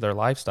fit into their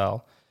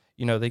lifestyle,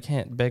 they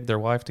can't beg their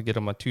wife to get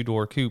them a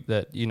 2-door coupe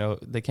that,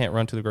 they can't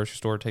run to the grocery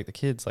store to take the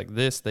kids. Like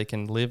this, they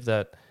can live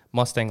that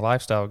Mustang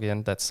lifestyle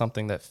again. That's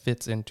something that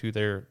fits into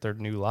their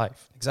new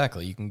life.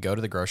 Exactly. You can go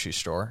to the grocery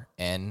store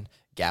and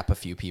gap a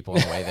few people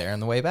on the way there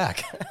and the way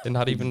back. And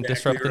not even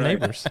disrupt the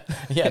neighbors.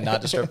 Yeah,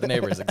 not disrupt the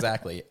neighbors,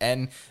 exactly.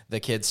 And the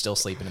kids still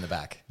sleeping in the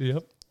back.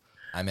 Yep.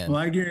 I'm in.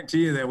 Well, I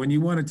guarantee you that when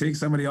you want to take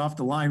somebody off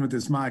the line with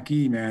this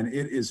Mach-E, man,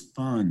 it is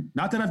fun.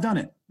 Not that I've done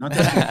it. Not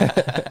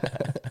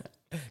that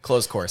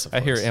Closed course, of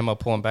course. I hear Emma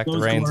pulling back the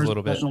reins a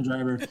little bit. Professional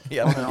driver.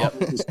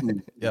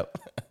 Yep.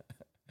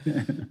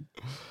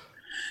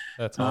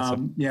 That's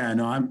awesome. Yeah,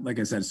 no, I'm, like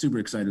I said, super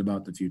excited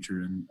about the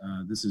future. And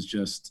this is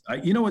just,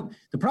 what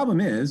the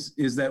problem is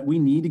that we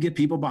need to get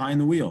people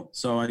behind the wheel.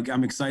 So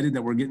I'm excited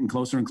that we're getting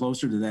closer and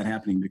closer to that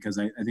happening, because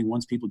I think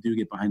once people do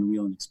get behind the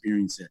wheel and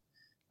experience it,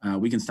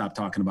 we can stop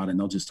talking about it and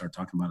they'll just start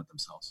talking about it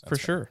themselves. For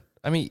sure.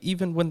 I mean,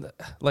 even when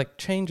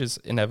change is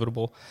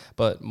inevitable,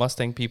 but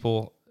Mustang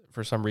people,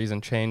 for some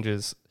reason, change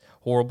is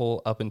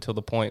horrible up until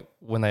the point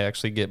when they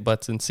actually get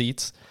butts in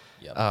seats.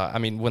 Yep. I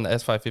mean, when the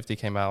S550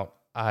 came out,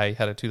 I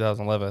had a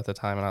 2011 at the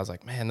time, and I was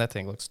like, man, that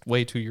thing looks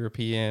way too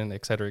European,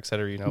 et cetera,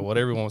 what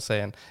everyone was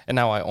saying. And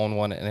now I own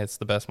one, and it's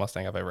the best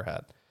Mustang I've ever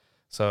had.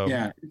 So,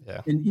 yeah.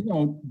 And,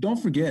 don't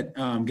forget,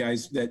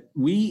 guys, that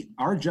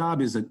our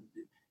job is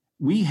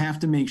we have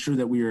to make sure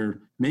that we are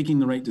making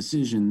the right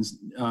decisions.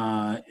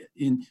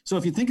 So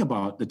if you think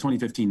about the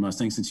 2015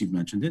 Mustang, since you've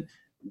mentioned it,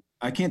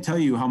 I can't tell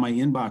you how my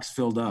inbox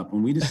filled up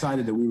when we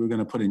decided that we were going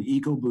to put an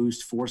EcoBoost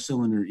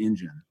 4-cylinder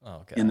engine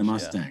in the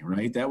Mustang,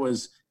 right? That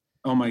was,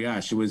 oh my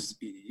gosh,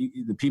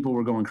 the people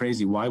were going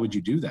crazy. Why would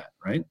you do that,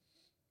 right?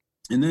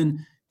 And then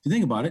if you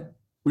think about it,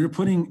 we were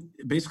putting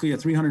basically a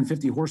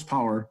 350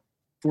 horsepower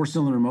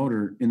 4-cylinder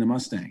motor in the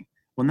Mustang.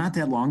 Well, not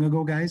that long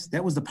ago, guys,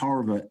 that was the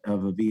power of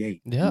a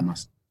V8 in the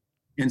Mustang.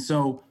 And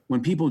so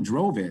when people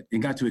drove it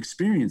and got to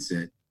experience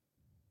it,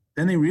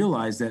 then they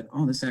realized that,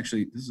 oh, this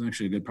is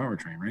actually a good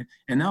powertrain, right?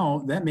 And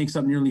now that makes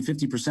up nearly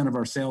 50% of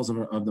our sales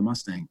of the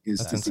Mustang.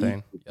 That's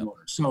insane.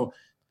 Motor. So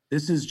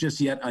this is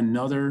just yet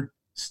another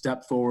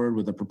step forward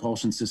with a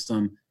propulsion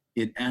system.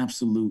 It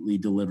absolutely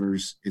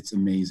delivers. It's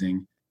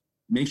amazing.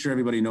 Make sure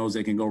everybody knows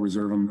they can go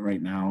reserve them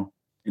right now.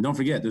 And don't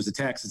forget, there's a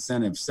tax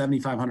incentive,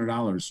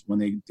 $7,500 when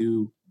they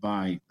do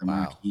buy the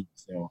Mach-E.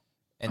 So,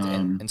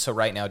 and so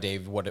right now,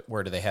 Dave,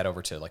 where do they head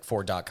over to? Like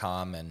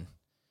Ford.com and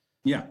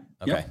Yeah.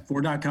 Okay. Yep.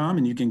 Ford.com,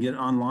 and you can get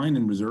online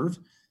and reserve.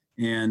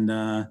 And,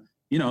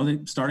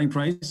 the starting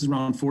price is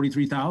around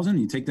 43,000.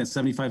 You take that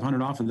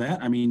 7,500 off of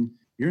that. I mean,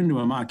 you're into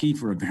a Mach-E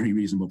for a very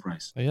reasonable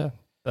price. Yeah.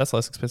 That's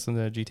less expensive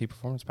than a GT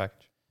Performance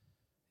package.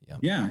 Yeah.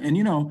 Yeah.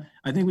 And,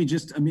 I think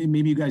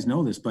maybe you guys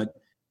know this, but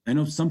I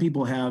know some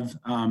people have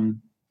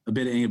a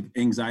bit of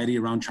anxiety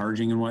around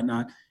charging and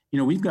whatnot.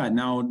 We've got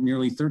now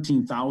nearly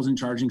 13,000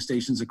 charging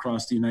stations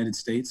across the United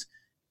States.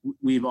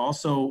 We've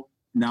also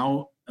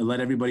now let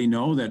everybody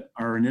know that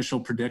our initial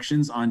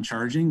predictions on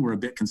charging were a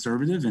bit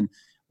conservative, and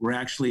we're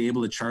actually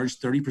able to charge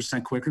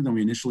 30% quicker than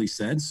we initially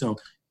said. So,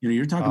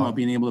 you're talking about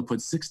being able to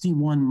put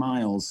 61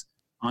 miles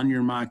on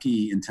your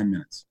Mach-E in 10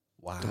 minutes.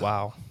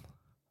 Wow.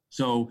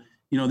 So,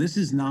 this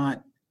is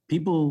not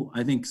people.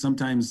 I think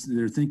sometimes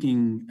they're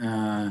thinking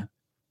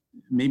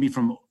maybe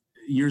from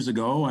years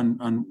ago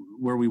on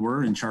where we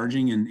were in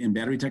charging and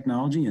battery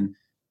technology. And,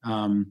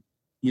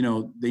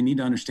 they need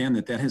to understand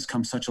that has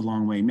come such a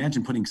long way.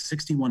 Imagine putting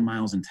 61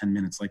 miles in 10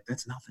 minutes. Like,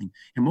 that's nothing.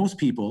 And most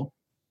people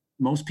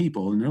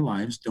in their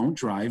lives don't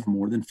drive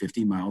more than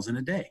 50 miles in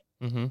a day.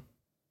 Mm-hmm.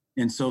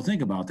 And so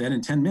think about that.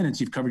 In 10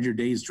 minutes, you've covered your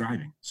day's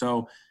driving.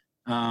 So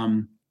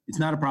it's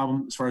not a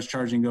problem as far as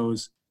charging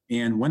goes.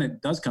 And when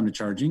it does come to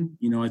charging,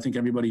 I think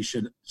everybody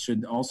should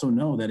also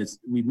know that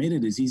we've made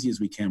it as easy as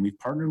we can. We've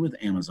partnered with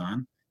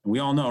Amazon. And we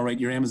all know, right?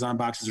 Your Amazon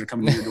boxes are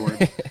coming to your door.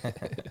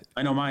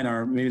 I know mine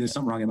are. Maybe there's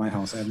something wrong at my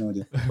house. I have no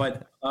idea.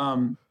 But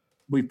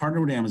we've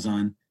partnered with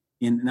Amazon.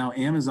 And now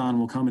Amazon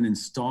will come and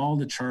install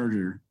the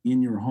charger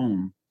in your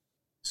home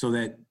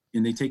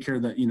and they take care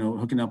of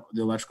hooking up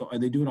the electrical.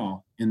 They do it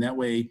all. And that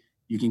way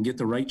you can get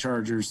the right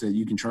chargers that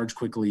you can charge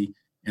quickly.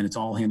 And it's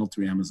all handled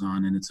through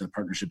Amazon. And it's a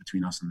partnership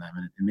between us and them.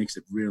 And it makes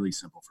it really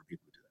simple for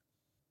people to do that.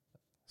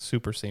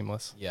 Super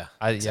seamless. Yeah.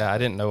 I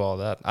didn't know all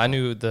that. I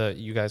knew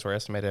you guys were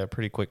estimated a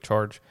pretty quick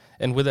charge.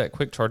 And with that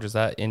quick charge, is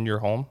that in your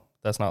home?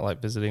 That's not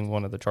like visiting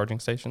one of the charging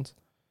stations?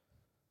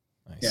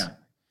 Nice. Yeah.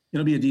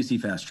 It'll be a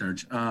DC fast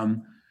charge.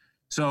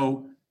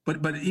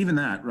 But even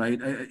that, right?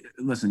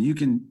 Listen, you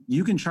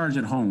can charge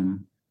at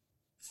home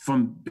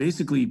from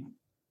basically,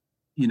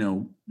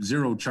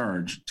 zero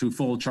charge to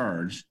full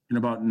charge in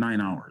about 9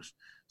 hours.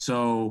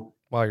 So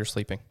while you're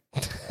sleeping.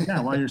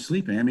 Yeah, while you're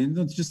sleeping. I mean,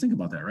 let's just think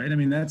about that, right? I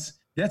mean, that's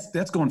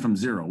going from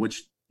zero,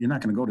 which you're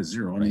not going to go to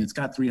zero. I mean, it's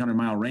got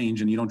 300-mile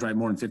range, and you don't drive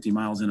more than 50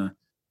 miles in a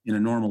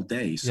normal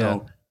day.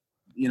 So,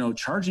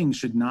 charging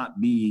should not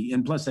be.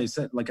 And plus,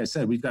 like I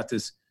said, we've got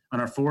this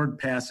on our Ford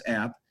Pass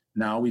app.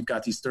 Now we've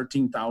got these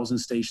 13,000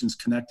 stations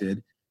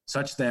connected,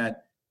 such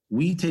that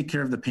we take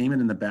care of the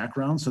payment in the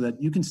background, so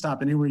that you can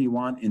stop anywhere you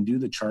want and do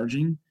the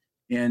charging,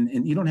 and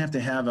you don't have to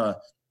have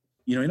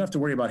you don't have to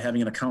worry about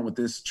having an account with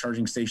this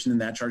charging station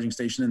and that charging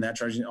station and that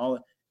charging.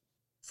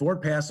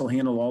 Ford Pass will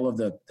handle all of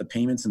the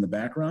payments in the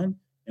background,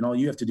 and all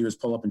you have to do is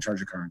pull up and charge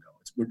your car and go.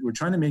 We're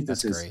trying to make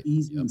this as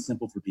easy and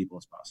simple for people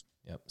as possible.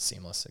 Yep,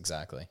 seamless,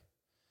 exactly.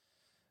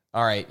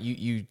 All right,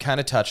 you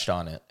kind of touched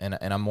on it, and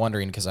I'm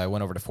wondering, because I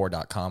went over to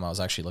Ford.com, I was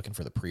actually looking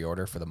for the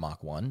pre-order for the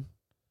Mach 1.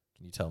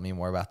 Can you tell me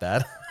more about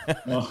that?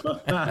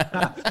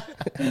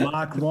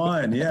 Mach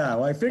 1, yeah.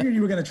 Well, I figured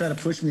you were going to try to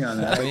push me on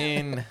that. I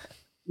mean,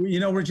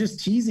 we're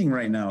just teasing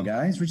right now,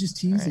 guys. We're just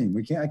teasing.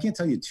 Right. I can't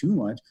tell you too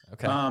much.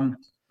 Okay.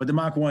 But the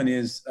Mach 1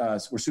 is,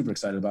 we're super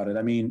excited about it.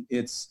 I mean,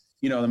 it's,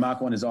 the Mach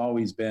 1 has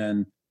always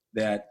been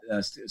that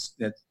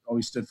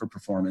always stood for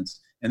performance.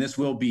 And this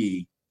will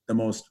be the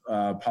most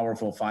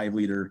powerful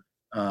 5-liter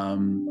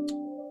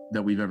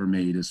that we've ever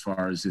made as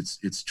far as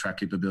its track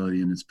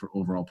capability and its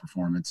overall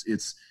performance.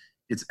 It's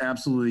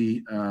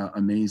absolutely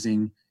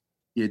amazing.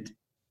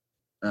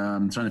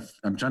 I'm trying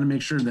to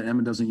make sure that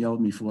Emma doesn't yell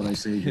at me for what I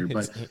say here,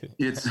 but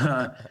it's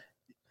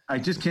I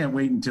just can't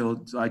wait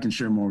until I can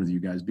share more with you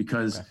guys,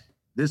 because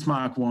this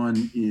Mach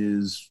 1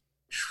 is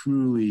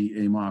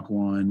truly a Mach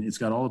 1. It's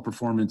got all the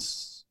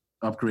performance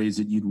upgrades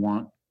that you'd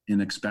want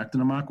and expect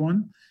in a Mach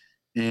 1.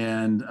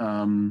 And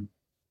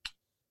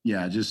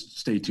just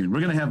stay tuned.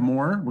 We're going to have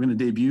more. We're going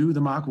to debut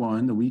the Mach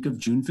 1 the week of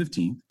June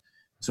 15th.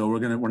 So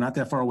we're not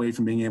that far away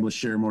from being able to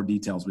share more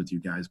details with you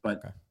guys.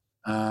 But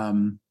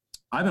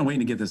I've been waiting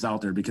to get this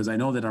out there, because I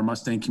know that our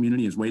Mustang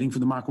community is waiting for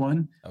the Mach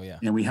 1. Oh, yeah.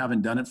 And we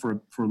haven't done it for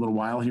a little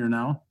while here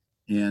now.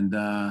 And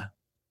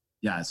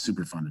it's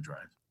super fun to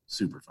drive.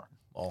 Super fun.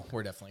 Well,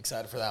 we're definitely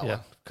excited for that one.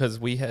 Because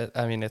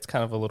it's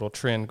kind of a little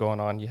trend going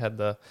on. You had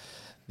the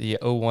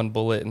 01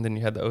 Bullet, and then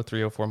you had the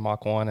 03, 04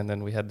 Mach 1, and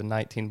then we had the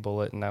 19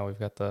 Bullet, and now we've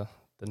got the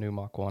new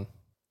Mach 1.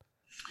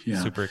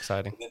 Yeah. Super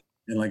exciting.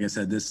 And like I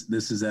said, this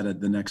is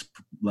at the next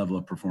level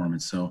of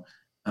performance. So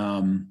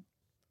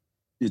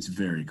it's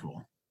very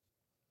cool.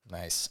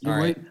 Nice. All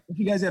right. What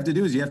you guys have to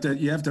do is you have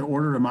to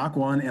order a Mach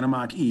 1 and a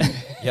Mach E.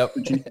 Yep.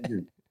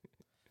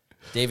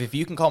 Dave, if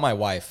you can call my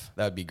wife,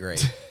 that would be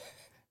great.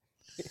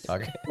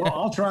 Okay. Well,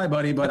 I'll try,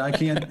 buddy, but I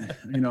can't,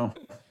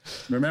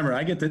 remember,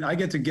 I get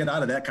to get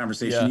out of that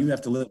conversation. Yeah. You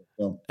have to live.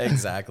 So.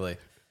 Exactly.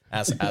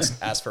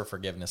 Ask for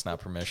forgiveness, not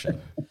permission.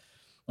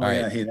 All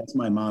right. Yeah. Hey, that's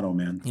my motto,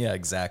 man. Yeah,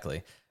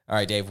 exactly. All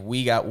right, Dave,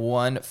 we got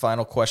one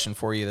final question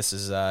for you. This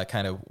is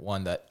kind of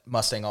one that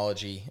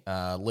Mustangology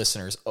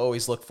listeners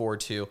always look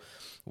forward to.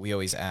 We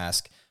always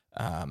ask,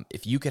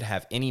 if you could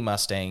have any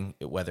Mustang,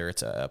 whether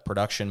it's a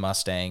production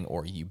Mustang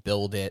or you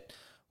build it,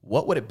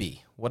 what would it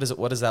be? What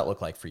does that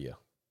look like for you?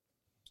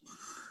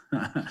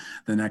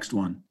 The next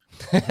one.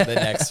 The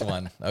next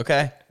one.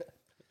 Okay.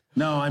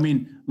 No, I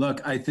mean,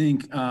 look, I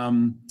think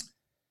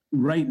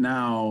right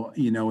now,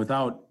 you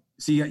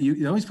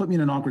always put me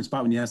in an awkward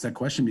spot when you ask that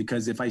question,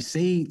 because if I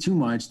say too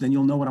much, then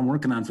you'll know what I'm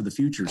working on for the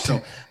future.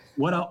 So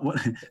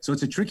so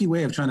it's a tricky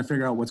way of trying to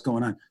figure out what's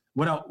going on.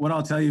 What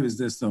I'll tell you is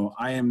this, though.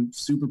 I am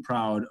super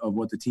proud of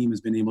what the team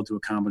has been able to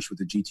accomplish with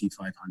the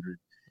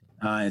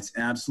GT500. It's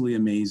absolutely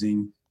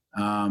amazing.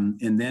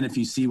 And then if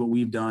you see what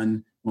we've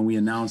done when we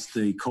announced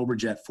the Cobra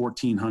Jet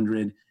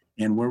 1400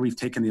 and where we've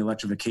taken the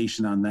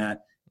electrification on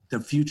that, the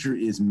future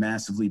is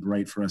massively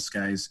bright for us,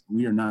 guys.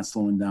 We are not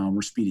slowing down.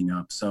 We're speeding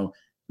up. So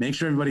make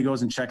sure everybody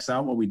goes and checks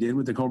out what we did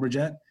with the Cobra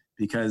Jet,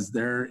 because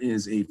there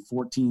is a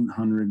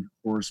 1,400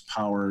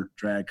 horsepower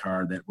drag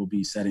car that will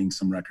be setting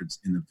some records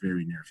in the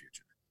very near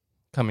future.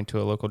 Coming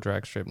to a local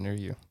drag strip near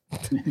you.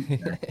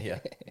 Yeah,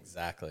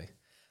 exactly.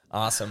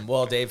 Awesome.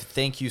 Well, Dave,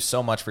 thank you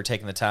so much for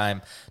taking the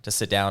time to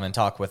sit down and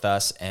talk with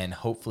us. And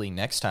hopefully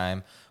next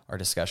time our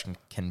discussion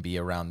can be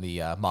around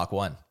the Mach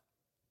 1.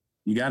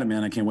 You got it,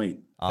 man. I can't wait.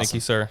 Awesome. Thank you,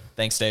 sir.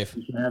 Thanks, Dave.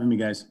 Thanks for having me,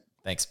 guys.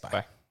 Thanks. Bye.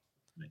 Bye.